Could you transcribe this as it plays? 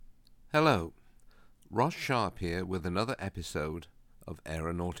Hello, Ross Sharp here with another episode of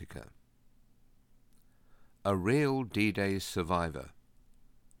Aeronautica. A real D-Day survivor,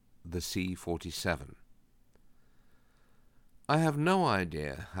 the C-47. I have no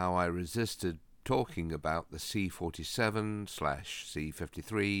idea how I resisted talking about the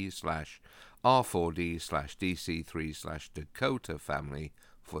C-47/C-53/R4D/DC-3/Dakota family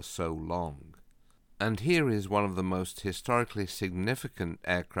for so long. And here is one of the most historically significant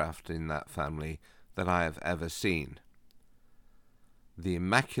aircraft in that family that I have ever seen. The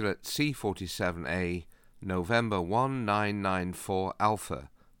immaculate C-47A November 1994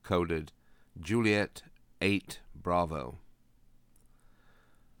 Alpha, coded Juliet 8 Bravo.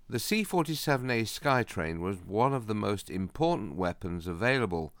 The C-47A Skytrain was one of the most important weapons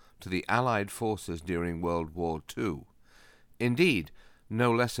available to the Allied forces during World War II. Indeed, no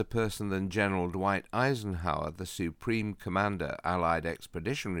less a person than General Dwight Eisenhower, the Supreme Commander, Allied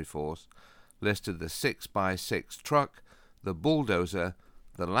Expeditionary Force, listed the 6x6 truck, the bulldozer,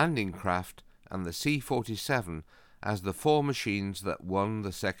 the landing craft, and the C-47 as the four machines that won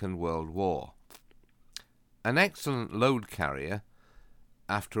the Second World War. An excellent load carrier,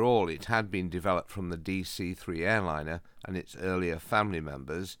 after all it had been developed from the DC-3 airliner and its earlier family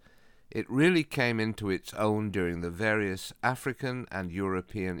members, it really came into its own during the various African and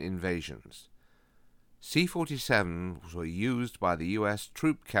European invasions. C-47s were used by the U.S.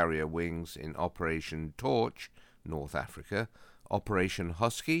 troop carrier wings in Operation Torch, North Africa, Operation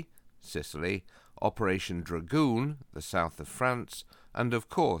Husky, Sicily, Operation Dragoon, the south of France, and of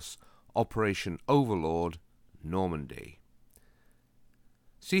course, Operation Overlord, Normandy.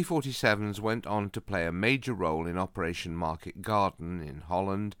 C-47s went on to play a major role in Operation Market Garden in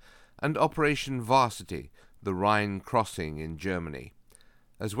Holland and Operation Varsity, the Rhine crossing in Germany,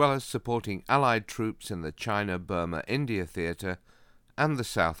 as well as supporting Allied troops in the China-Burma-India theatre and the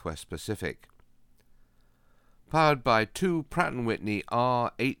Southwest Pacific. Powered by two Pratt & Whitney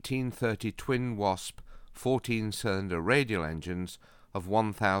R1830 Twin Wasp 14-cylinder radial engines of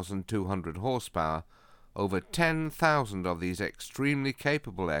 1,200 horsepower, over 10,000 of these extremely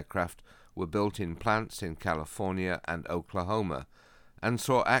capable aircraft were built in plants in California and Oklahoma, and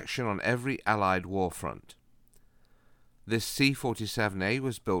saw action on every Allied war front. This C-47A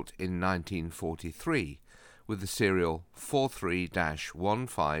was built in 1943 with the serial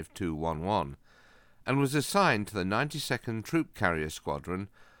 43-15211 and was assigned to the 92nd Troop Carrier Squadron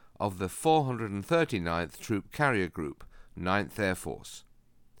of the 439th Troop Carrier Group, 9th Air Force.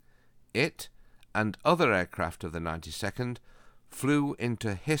 It, and other aircraft of the 92nd, flew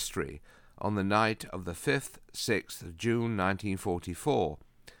into history on the night of the 5th-6th of June 1944,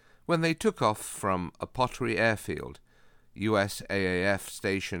 when they took off from a Pottery Airfield, USAAF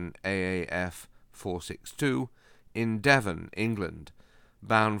Station AAF 462, in Devon, England,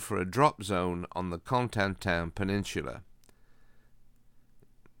 bound for a drop zone on the Cotentin Peninsula.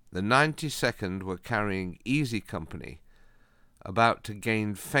 The 92nd were carrying Easy Company, about to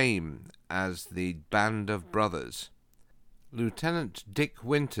gain fame as the Band of Brothers. Lieutenant Dick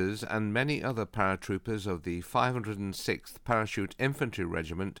Winters and many other paratroopers of the 506th Parachute Infantry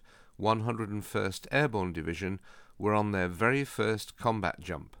Regiment, 101st Airborne Division, were on their very first combat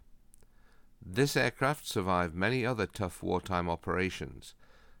jump. This aircraft survived many other tough wartime operations,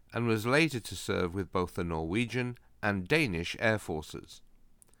 and was later to serve with both the Norwegian and Danish air forces.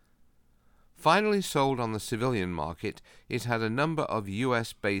 Finally sold on the civilian market, it had a number of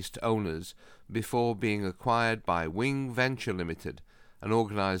US-based owners before being acquired by Wing Venture Limited, an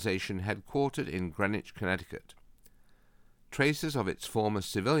organization headquartered in Greenwich, Connecticut. Traces of its former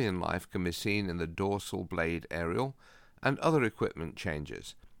civilian life can be seen in the dorsal blade aerial and other equipment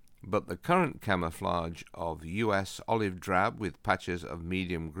changes, but the current camouflage of US olive drab with patches of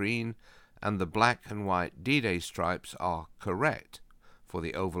medium green and the black and white D-Day stripes are correct for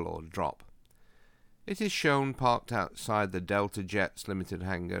the Overlord drop. It is shown parked outside the Delta Jets Limited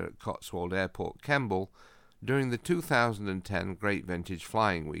hangar at Cotswold Airport, Kemble, during the 2010 Great Vintage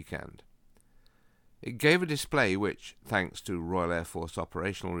Flying Weekend. It gave a display which, thanks to Royal Air Force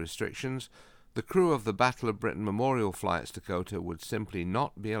operational restrictions, the crew of the Battle of Britain Memorial Flights Dakota would simply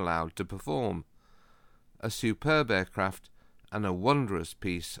not be allowed to perform. A superb aircraft and a wondrous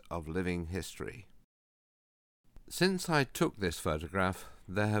piece of living history. Since I took this photograph,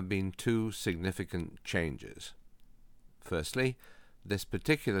 there have been two significant changes. Firstly, this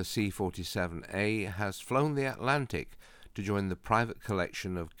particular C-47A has flown the Atlantic to join the private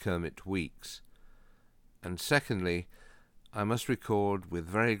collection of Kermit Weeks. And secondly, I must record with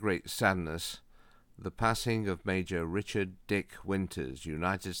very great sadness the passing of Major Richard Dick Winters,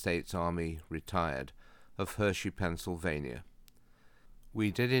 United States Army, retired, of Hershey, Pennsylvania. We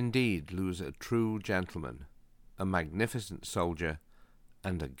did indeed lose a true gentleman, a magnificent soldier,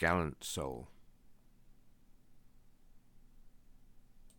 and a gallant soul.